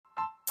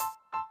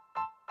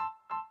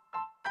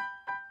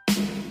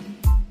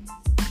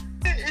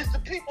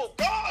people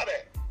God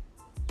at?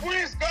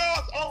 Where's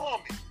God's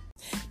army?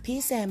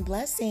 Peace and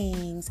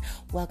blessings.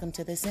 Welcome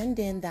to the Send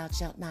In Thou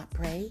Shalt Not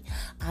Pray.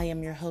 I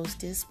am your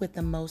hostess with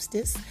the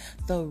mostest,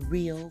 the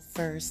real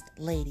First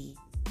Lady.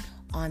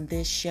 On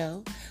this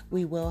show,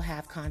 we will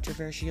have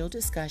controversial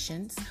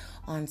discussions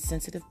on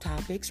sensitive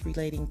topics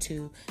relating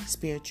to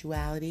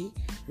spirituality,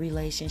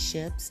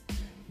 relationships,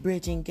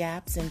 bridging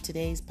gaps in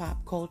today's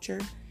pop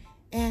culture,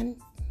 and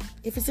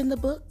if it's in the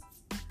book,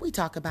 we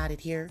talk about it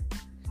here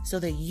so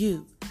that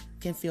you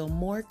can feel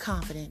more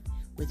confident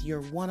with your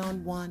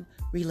one-on-one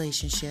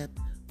relationship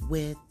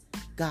with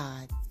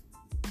God.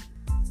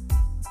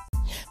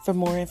 For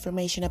more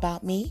information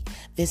about me,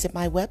 visit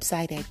my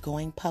website at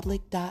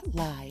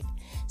goingpublic.live.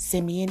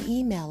 Send me an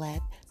email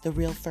at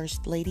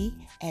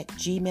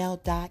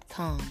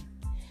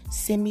therealfirstlady@gmail.com.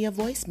 Send me a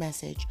voice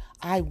message.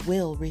 I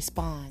will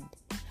respond.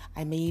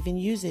 I may even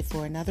use it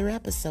for another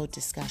episode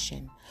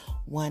discussion.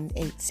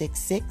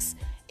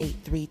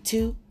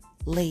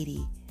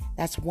 1-866-832-LADY.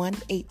 That's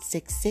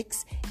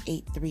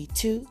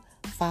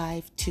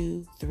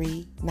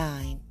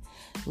 1-866-832-5239.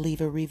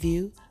 Leave a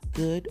review,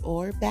 good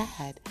or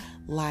bad.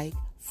 Like,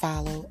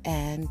 follow,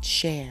 and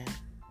share.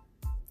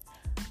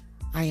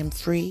 I am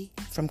free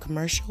from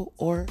commercial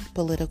or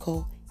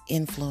political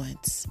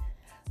influence.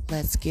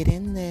 Let's get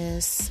in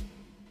this.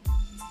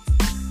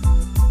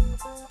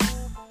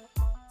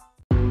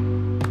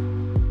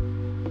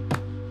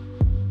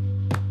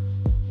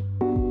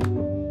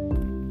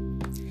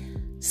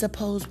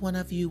 Suppose one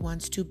of you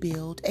wants to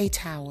build a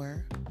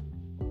tower.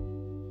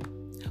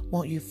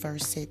 Won't you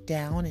first sit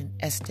down and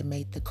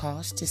estimate the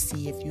cost to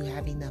see if you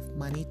have enough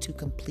money to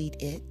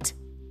complete it?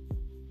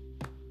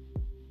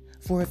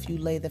 For if you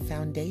lay the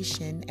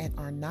foundation and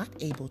are not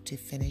able to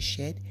finish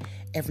it,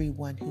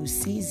 everyone who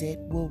sees it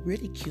will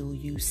ridicule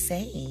you,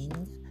 saying,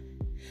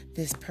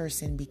 "This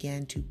person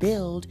began to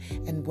build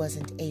and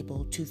wasn't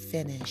able to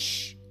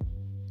finish."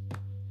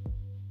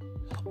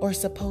 Or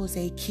suppose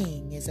a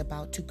king is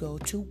about to go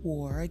to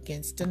war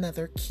against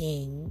another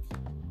king.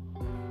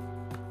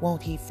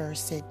 Won't he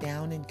first sit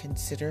down and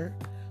consider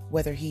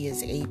whether he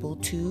is able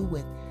to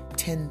with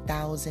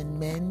 10,000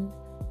 men,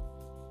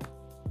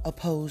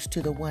 opposed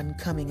to the one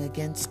coming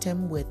against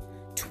him with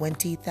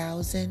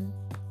 20,000?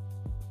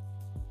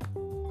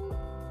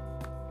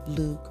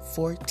 Luke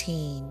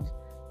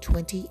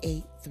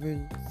 14:28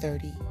 through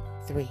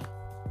 33.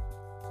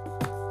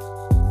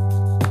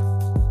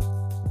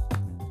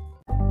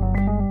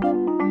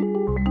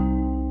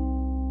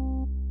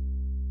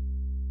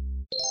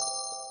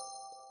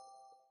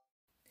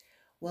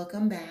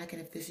 Welcome back,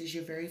 and if this is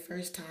your very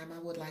first time, I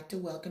would like to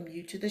welcome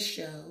you to the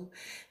show.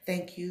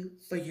 Thank you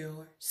for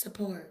your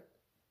support.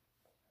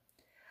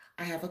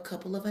 I have a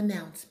couple of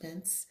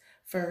announcements.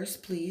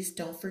 First, please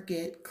don't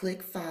forget,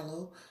 click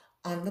follow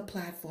on the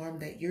platform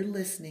that you're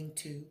listening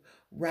to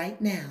right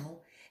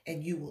now,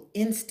 and you will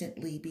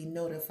instantly be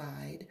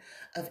notified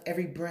of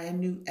every brand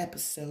new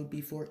episode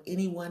before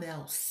anyone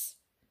else.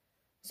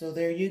 So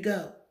there you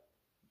go.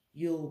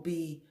 You'll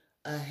be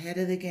ahead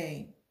of the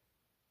game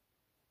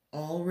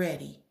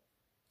already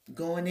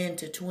going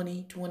into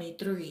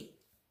 2023.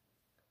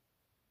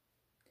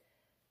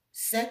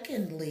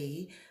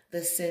 Secondly,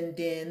 the Send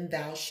In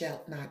Thou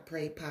Shalt Not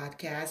Pray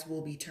podcast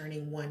will be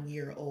turning 1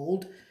 year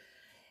old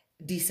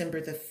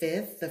December the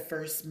 5th, the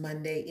first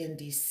Monday in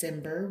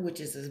December, which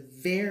is a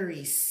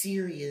very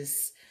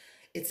serious,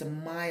 it's a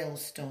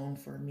milestone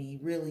for me,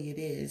 really it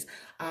is.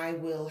 I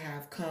will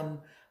have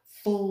come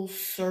full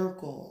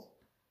circle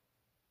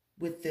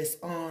with this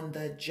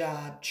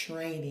on-the-job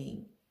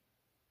training.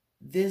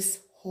 This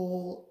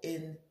whole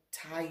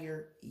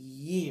entire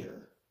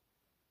year,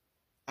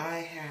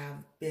 I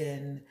have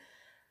been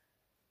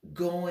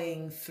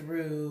going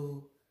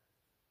through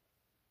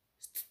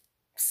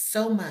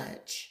so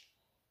much,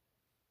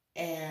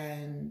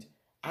 and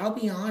I'll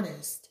be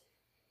honest,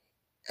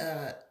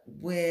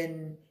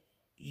 when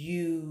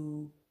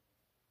you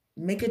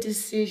make a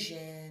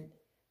decision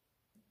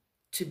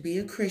to be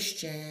a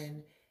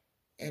Christian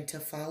and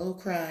to follow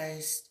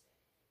Christ,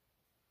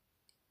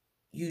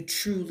 you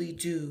truly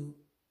do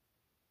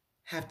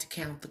have to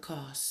count the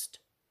cost.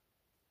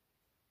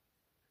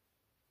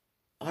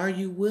 Are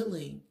you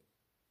willing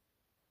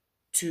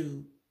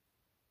to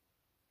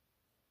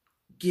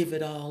give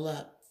it all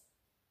up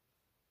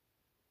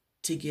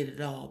to get it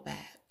all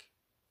back?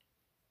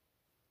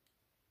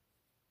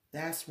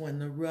 That's when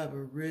the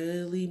rubber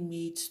really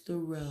meets the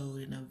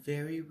road in a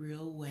very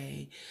real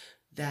way.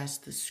 That's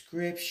the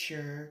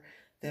scripture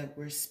that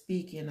we're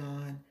speaking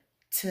on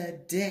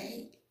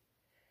today.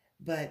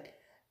 But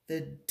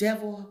the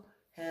devil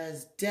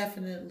has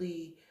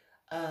definitely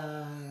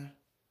found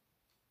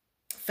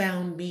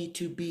me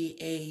to be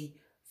a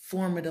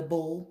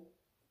formidable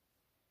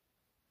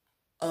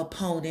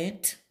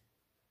opponent,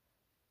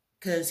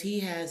 because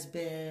he has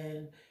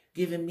been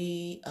giving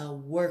me a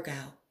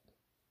workout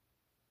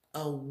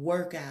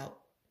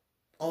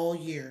all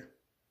year,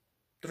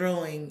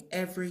 throwing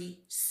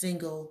every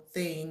single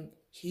thing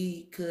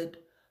he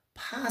could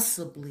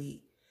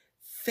possibly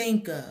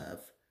think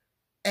of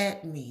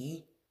at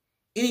me,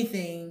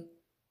 anything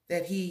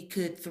that he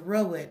could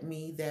throw at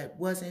me that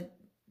wasn't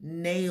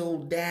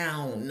nailed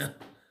down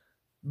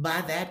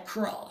by that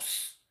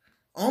cross,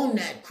 on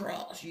that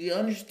cross. You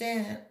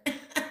understand?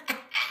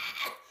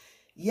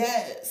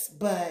 Yes,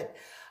 but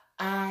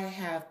I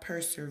have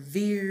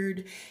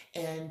persevered,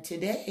 and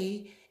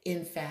today,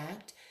 in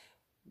fact,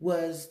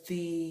 was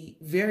the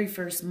very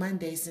first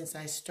Monday since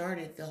I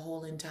started the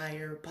whole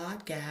entire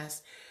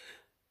podcast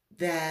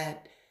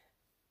that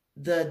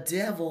the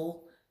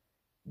devil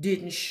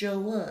didn't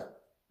show up.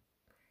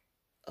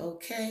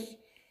 Okay?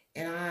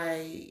 And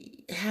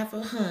I have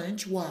a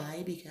hunch.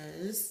 Why?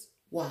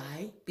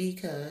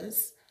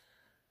 Because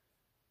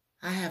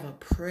I have a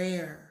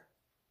prayer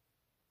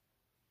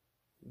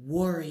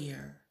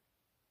warrior.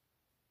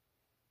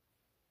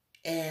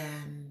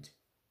 And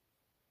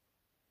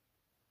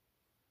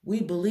we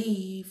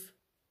believe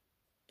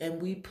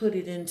and we put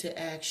it into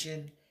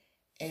action,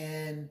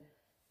 and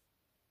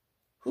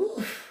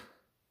whew,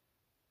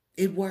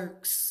 it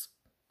works.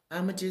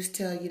 I'm going to just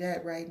tell you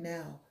that right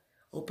now.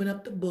 Open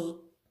up the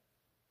book,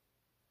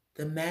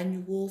 The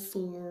Manual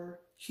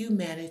for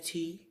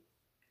Humanity.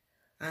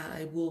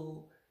 I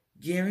will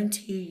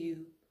guarantee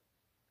you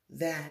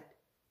that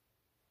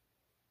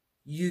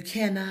you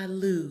cannot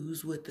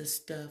lose with the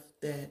stuff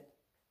that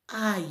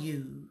I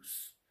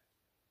use.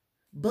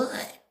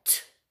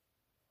 But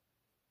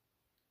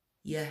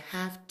you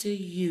have to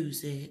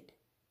use it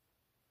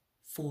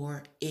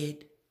for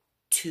it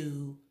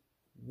to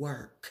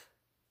work.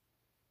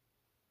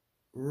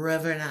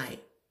 Reverend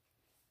Knight.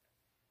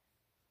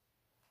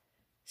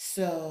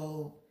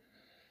 So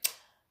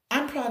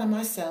I'm proud of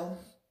myself.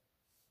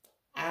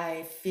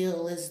 I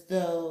feel as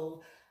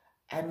though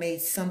I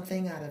made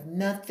something out of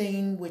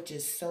nothing, which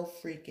is so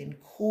freaking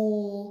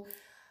cool.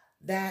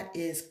 That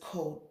is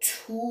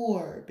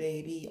couture,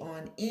 baby,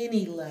 on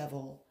any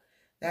level.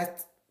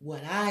 That's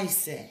what I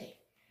say.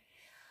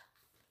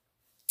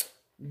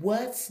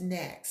 What's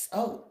next?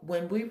 Oh,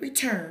 when we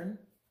return,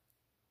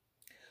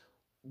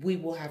 we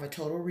will have a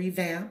total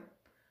revamp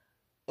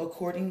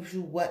according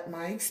to what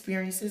my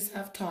experiences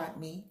have taught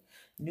me.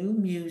 New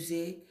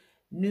music,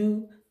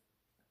 new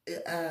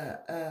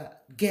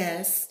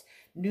guest,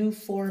 new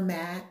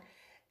format,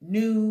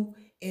 new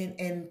and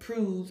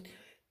improved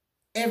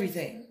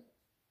everything.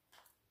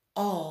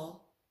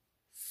 All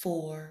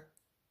for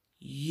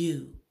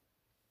you.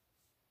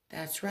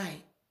 That's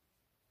right.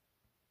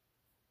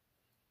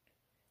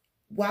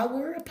 While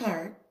we're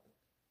apart,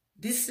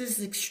 this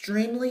is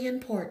extremely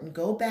important.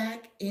 Go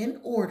back in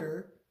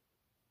order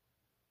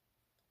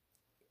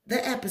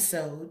the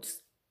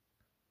episodes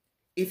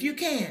if you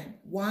can.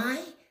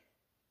 Why?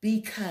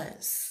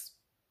 Because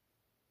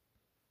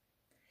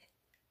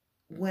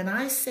when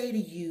I say to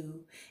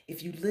you,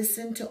 if you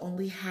listen to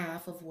only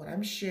half of what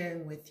I'm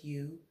sharing with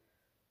you,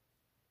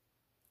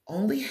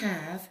 only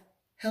half,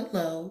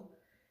 hello,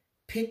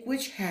 pick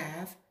which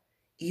half,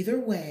 either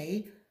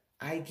way,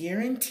 I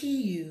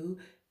guarantee you,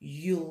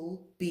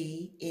 you'll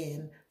be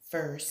in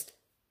first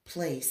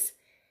place.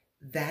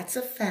 That's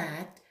a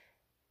fact.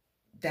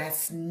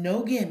 That's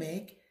no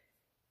gimmick.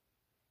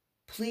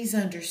 Please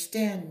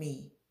understand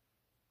me.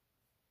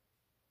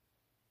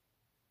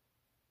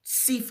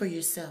 See for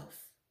yourself.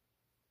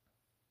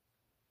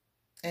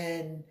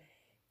 And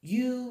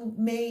you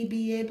may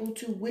be able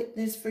to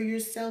witness for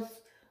yourself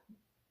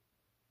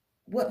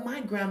what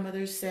my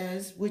grandmother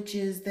says, which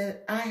is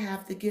that I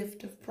have the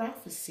gift of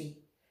prophecy.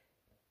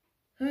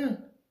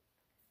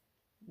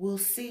 We'll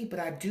see, but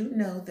I do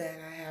know that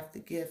I have the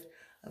gift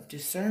of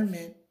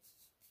discernment.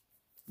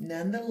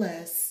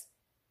 Nonetheless,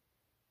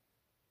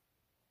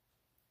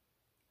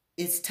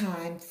 it's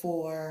time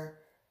for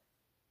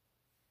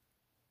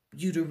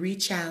you to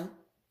reach out.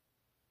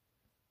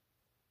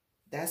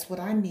 That's what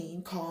I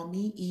mean. Call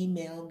me,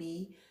 email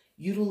me,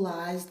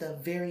 utilize the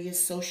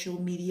various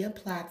social media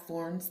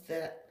platforms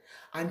that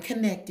I'm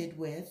connected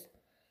with.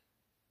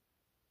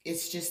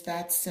 It's just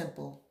that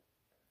simple.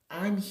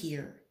 I'm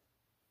here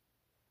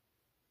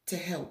to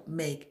help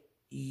make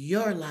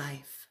your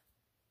life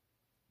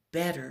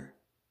better.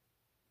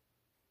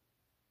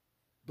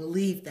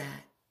 Believe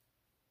that.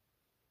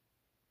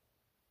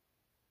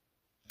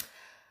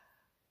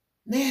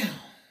 Now,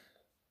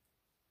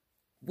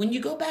 when you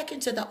go back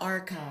into the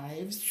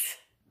archives,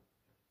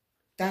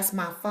 that's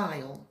my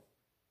file.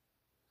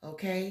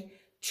 Okay?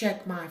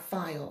 Check my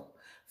file.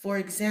 For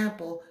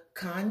example,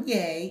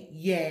 Kanye,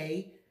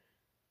 Ye,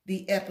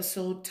 the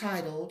episode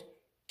titled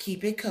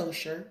Keep It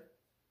Kosher.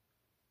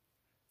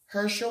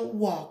 Herschel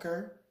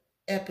Walker,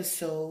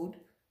 episode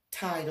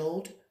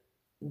titled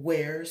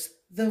Where's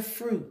the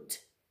Fruit?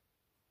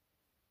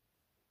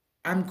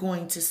 I'm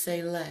going to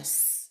say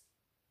less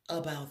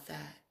about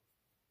that.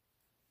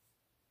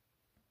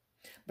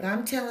 But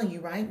I'm telling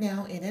you right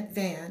now in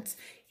advance,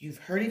 you've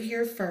heard it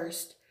here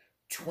first,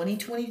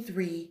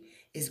 2023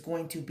 is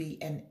going to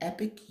be an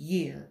epic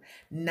year.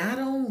 Not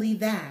only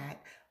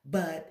that,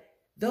 but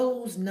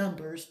those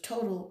numbers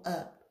total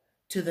up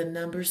to the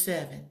number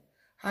 7.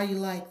 How you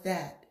like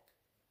that?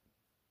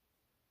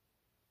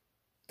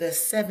 The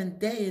 7th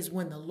day is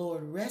when the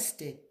Lord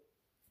rested.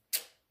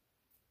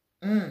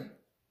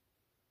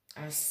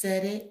 I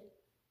said it.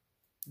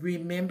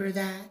 Remember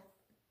that.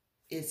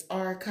 It's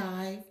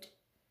archived.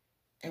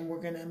 And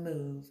we're going to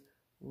move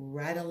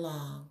right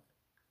along.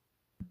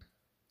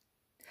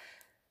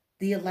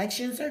 The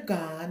elections are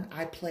gone.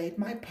 I played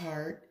my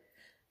part.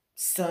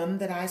 Some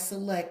that I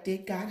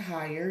selected got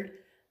hired.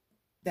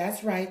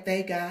 That's right,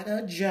 they got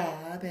a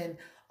job and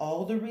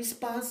all the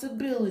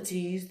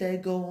responsibilities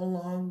that go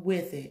along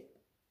with it.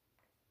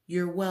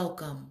 You're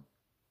welcome.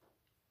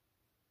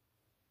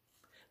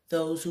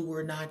 Those who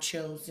were not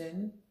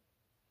chosen,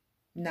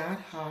 not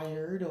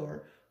hired,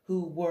 or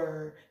who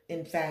were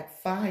in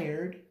fact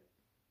fired,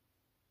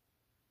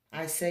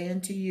 I say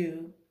unto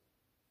you,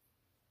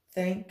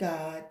 thank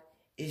God,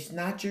 it's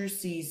not your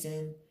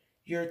season.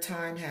 Your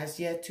time has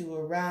yet to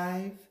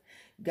arrive.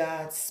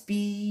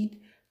 Godspeed,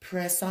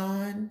 press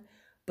on,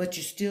 but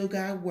you still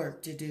got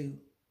work to do.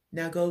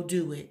 Now go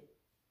do it.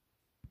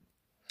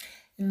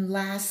 And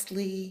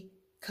lastly,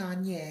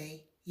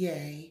 Kanye,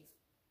 yay.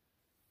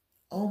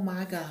 Oh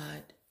my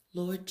God,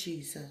 Lord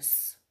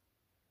Jesus,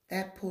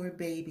 that poor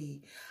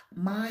baby.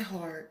 My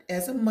heart,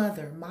 as a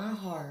mother, my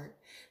heart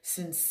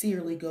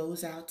sincerely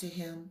goes out to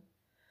him.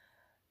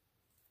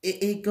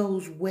 It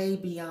goes way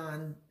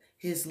beyond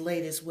his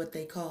latest, what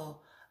they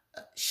call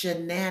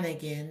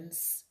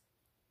shenanigans.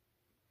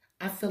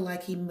 I feel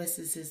like he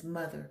misses his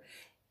mother.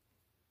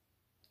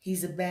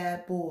 He's a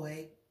bad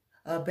boy,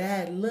 a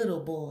bad little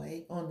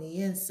boy on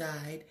the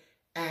inside,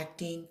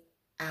 acting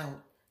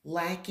out,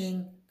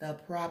 lacking the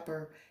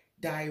proper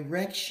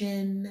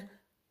direction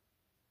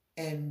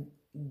and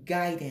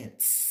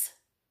guidance.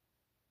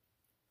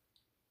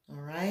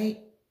 All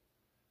right?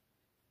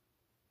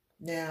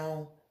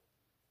 Now,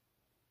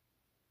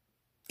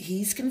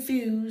 he's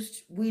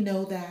confused. We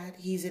know that.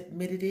 He's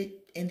admitted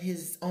it in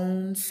his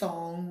own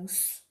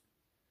songs.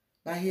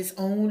 By his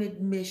own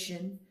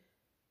admission,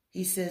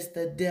 he says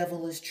the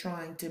devil is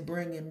trying to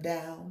bring him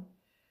down.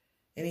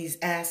 And he's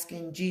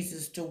asking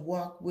Jesus to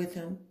walk with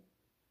him.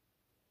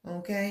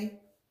 Okay?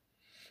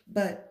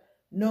 But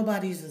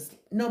nobody's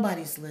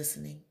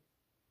listening.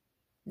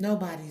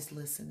 Nobody's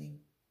listening.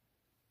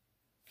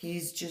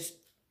 He's just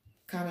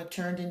kind of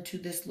turned into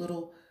this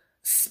little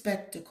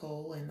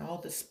spectacle and all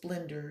the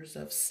splendors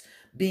of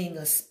being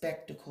a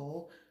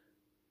spectacle,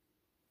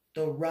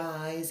 the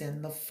rise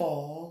and the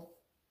fall.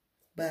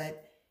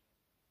 But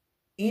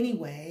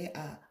anyway,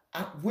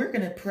 we're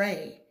going to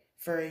pray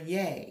for a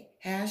yay.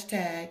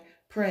 Hashtag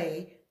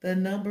pray the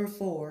number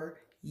 4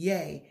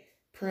 yay.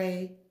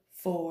 Pray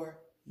for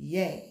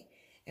yay.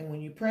 And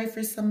when you pray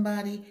for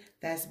somebody,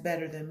 that's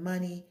better than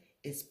money.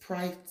 It's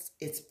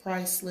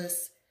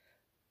priceless.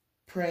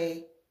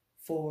 Pray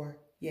for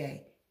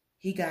yay.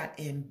 He got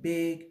in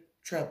big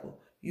trouble.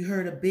 You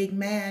heard a big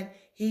mad?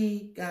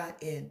 He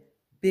got in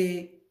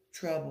big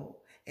trouble.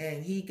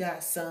 And he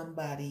got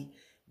somebody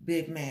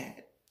big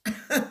mad.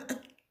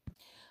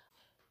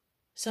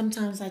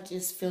 Sometimes I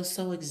just feel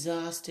so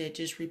exhausted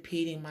just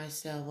repeating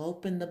myself.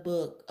 Open the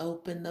book,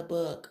 open the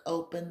book,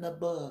 open the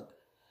book.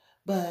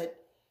 But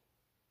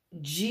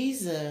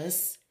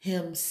Jesus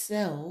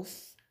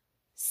himself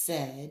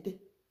said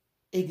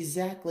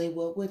exactly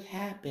what would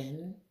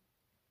happen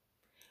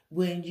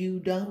when you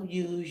don't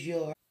use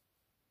your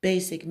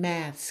basic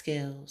math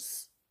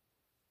skills,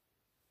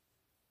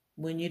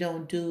 when you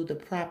don't do the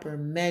proper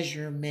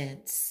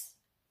measurements.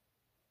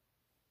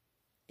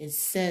 It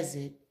says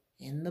it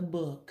in the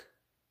book.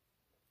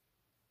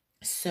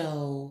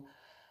 So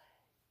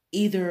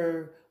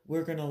either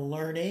we're going to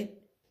learn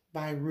it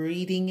by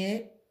reading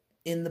it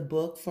in the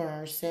book for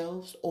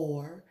ourselves,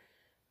 or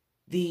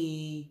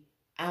the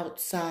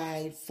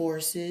outside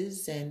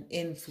forces and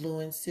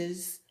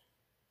influences,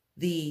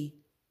 the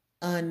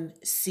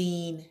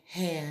unseen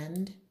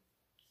hand,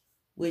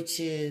 which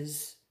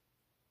is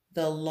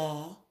the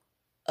law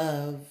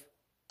of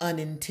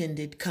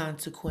unintended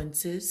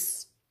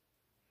consequences.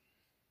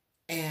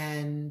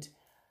 And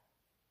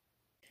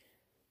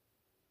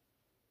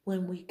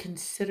when we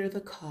consider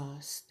the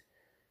cost,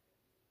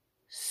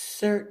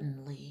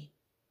 certainly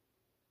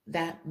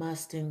that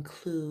must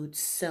include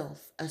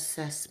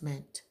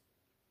self-assessment.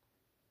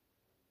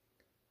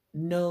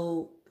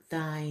 Know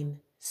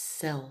thine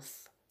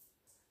self.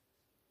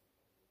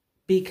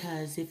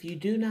 Because if you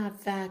do not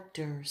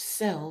factor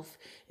self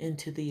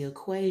into the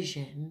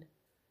equation,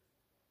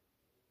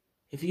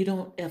 if you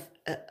don't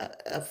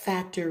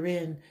factor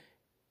in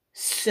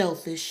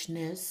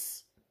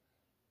selfishness,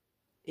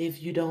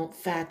 if you don't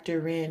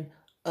factor in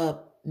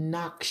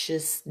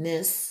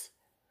obnoxiousness,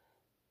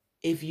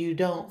 if you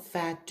don't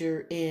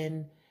factor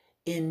in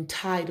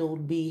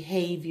entitled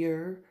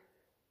behavior,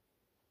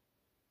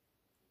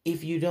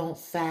 if you don't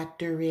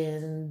factor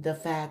in the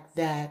fact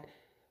that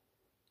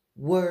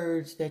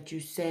words that you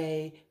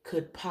say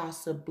could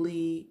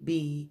possibly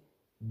be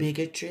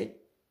bigotry,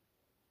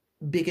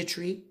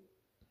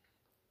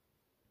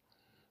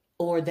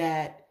 or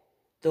that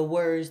the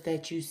words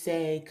that you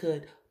say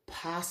could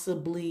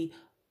possibly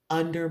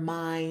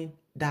undermine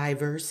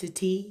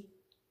diversity,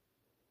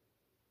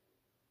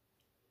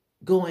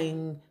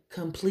 going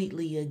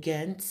completely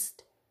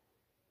against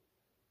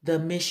the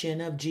mission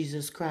of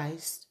Jesus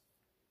Christ,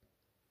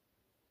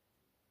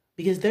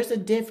 Because there's a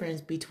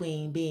difference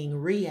between being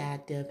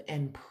reactive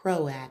and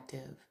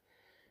proactive.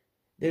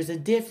 There's a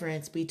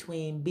difference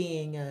between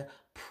being a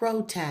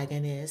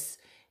protagonist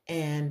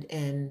and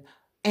an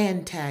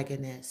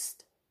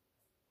antagonist.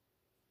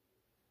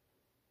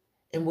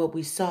 And what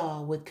we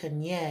saw with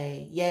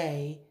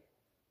Kanye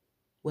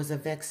was a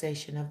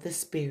vexation of the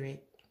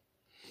spirit.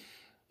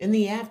 In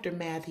the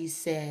aftermath, he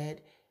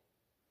said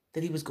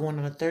that he was going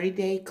on a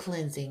 30-day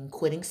cleansing,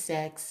 quitting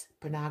sex,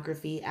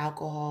 pornography,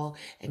 alcohol,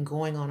 and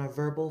going on a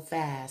verbal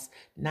fast,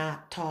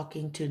 not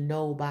talking to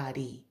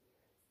nobody.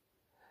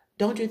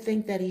 Don't you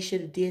think that he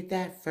should have did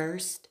that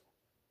first?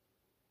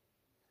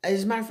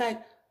 As a matter of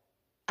fact,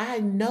 I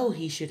know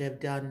he should have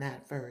done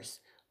that first.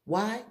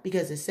 Why?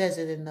 Because it says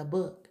it in the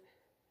book.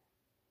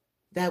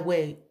 That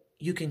way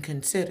you can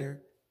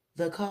consider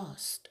the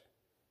cost.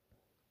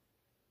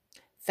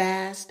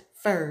 Fast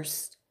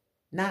first,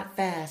 not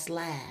fast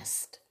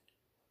last.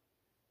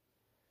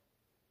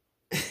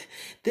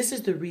 This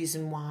is the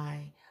reason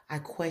why I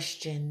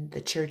question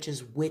the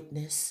church's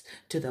witness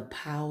to the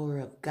power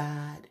of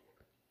God.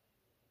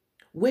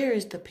 Where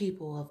is the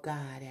people of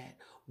God at?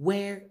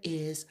 Where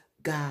is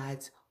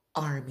God's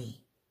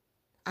army?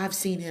 I've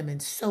seen him in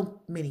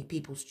so many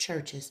people's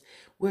churches.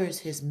 Where is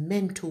his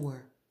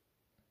mentor?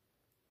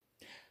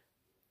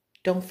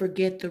 Don't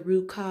forget the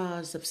root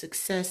cause of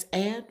success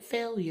and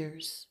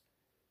failures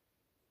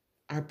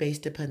are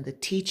based upon the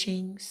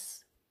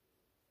teachings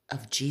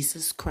of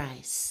Jesus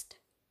Christ.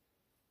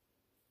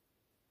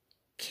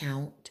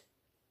 Count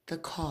the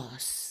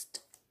cost.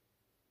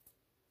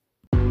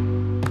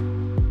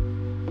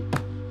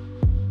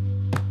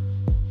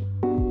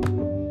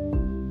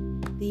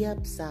 The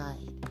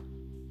upside,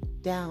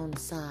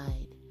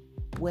 downside,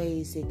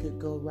 ways it could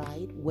go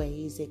right,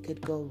 ways it could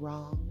go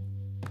wrong.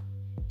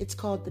 It's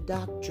called the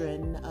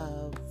doctrine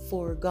of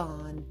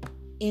foregone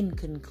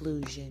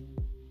inconclusion.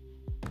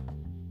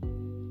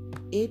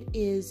 It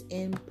is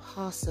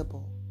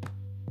impossible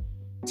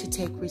to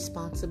take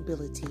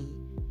responsibility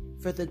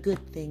for the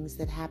good things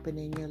that happen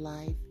in your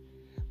life,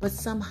 but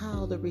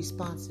somehow the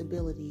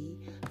responsibility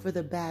for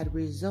the bad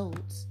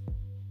results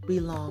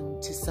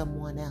belong to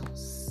someone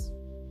else.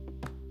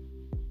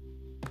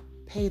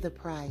 Pay the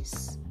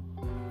price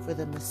for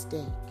the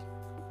mistake.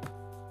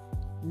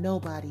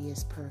 Nobody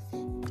is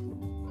perfect.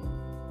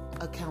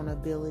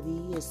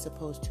 Accountability is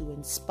supposed to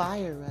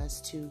inspire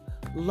us to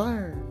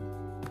learn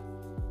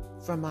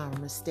from our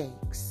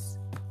mistakes.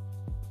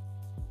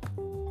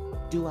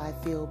 Do I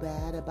feel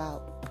bad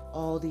about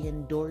all the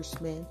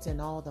endorsements and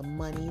all the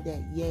money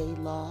that Ye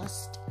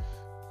lost?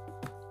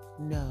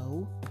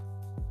 No.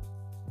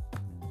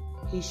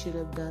 He should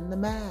have done the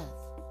math.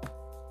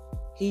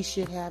 He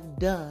should have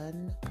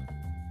done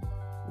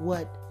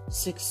what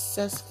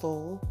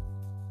successful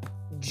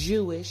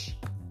Jewish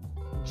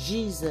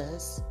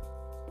Jesus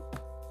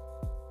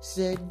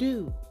said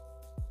do.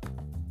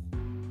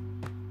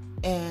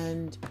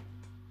 And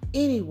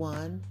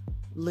anyone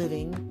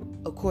living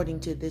according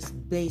to this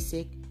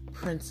basic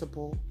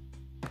principle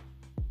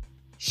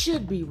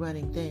should be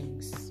running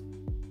things,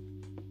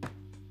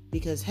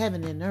 because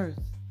heaven and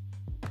earth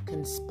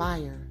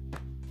conspire.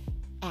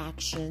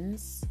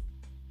 Actions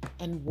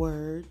and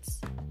words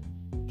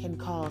can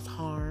cause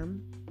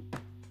harm,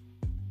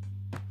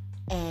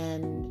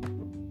 and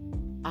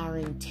our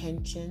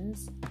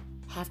intentions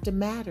have to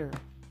matter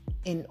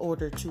in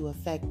order to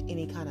affect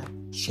any kind of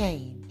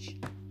change.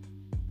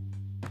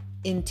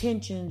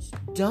 Intentions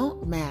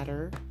don't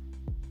matter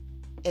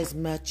as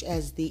much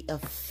as the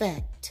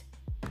effect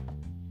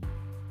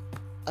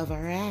of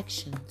our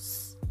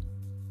actions.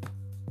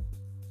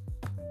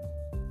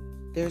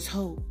 There's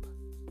hope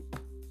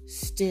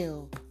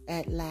still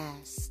at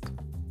last.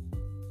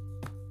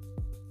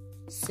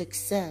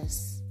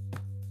 Success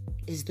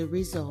is the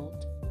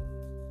result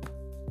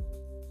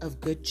of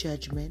good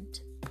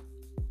judgment.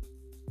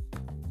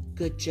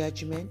 Good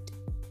judgment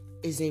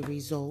is a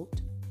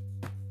result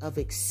of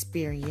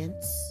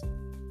experience.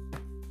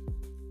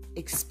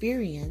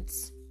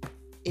 Experience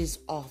is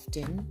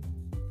often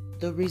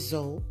the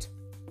result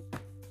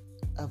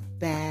of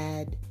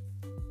bad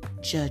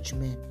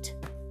judgment.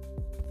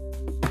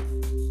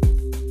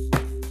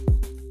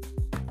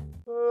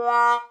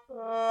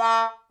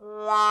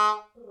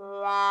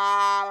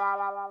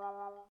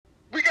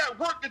 We got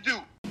work to do.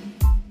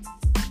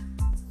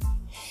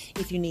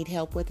 If you need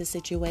help with a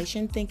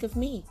situation, think of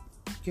me,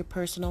 your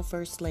personal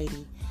first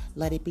lady.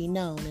 Let it be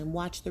known and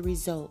watch the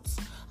results.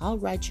 I'll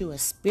write you a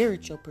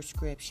spiritual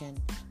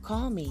prescription.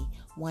 Call me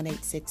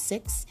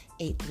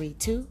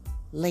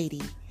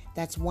 1-866-832-LADY.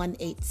 That's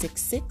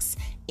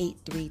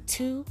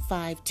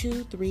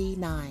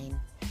 1-866-832-5239.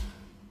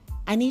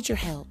 I need your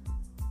help.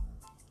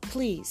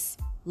 Please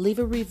leave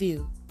a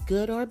review,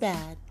 good or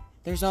bad.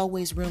 There's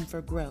always room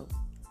for growth.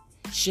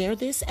 Share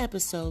this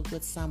episode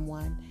with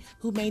someone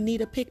who may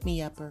need a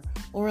pick-me-upper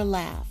or a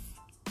laugh.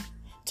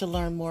 To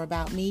learn more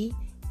about me,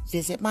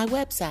 visit my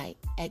website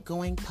at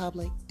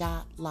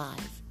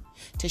goingpublic.live.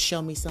 To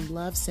show me some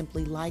love,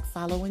 simply like,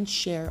 follow, and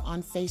share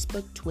on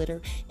Facebook,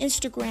 Twitter,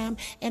 Instagram,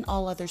 and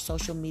all other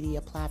social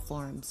media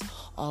platforms.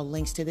 All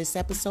links to this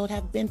episode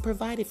have been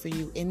provided for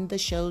you in the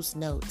show's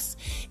notes.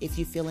 If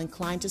you feel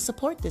inclined to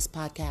support this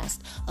podcast,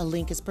 a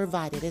link is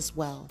provided as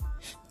well.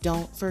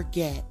 Don't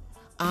forget,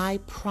 I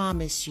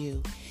promise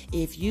you,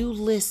 if you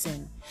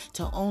listen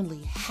to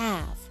only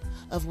half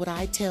of what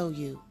I tell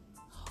you,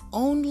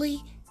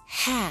 only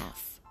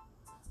half,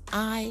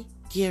 I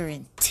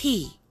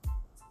guarantee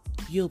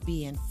you'll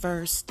be in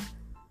first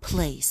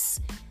place.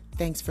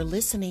 Thanks for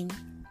listening.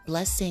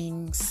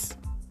 Blessings.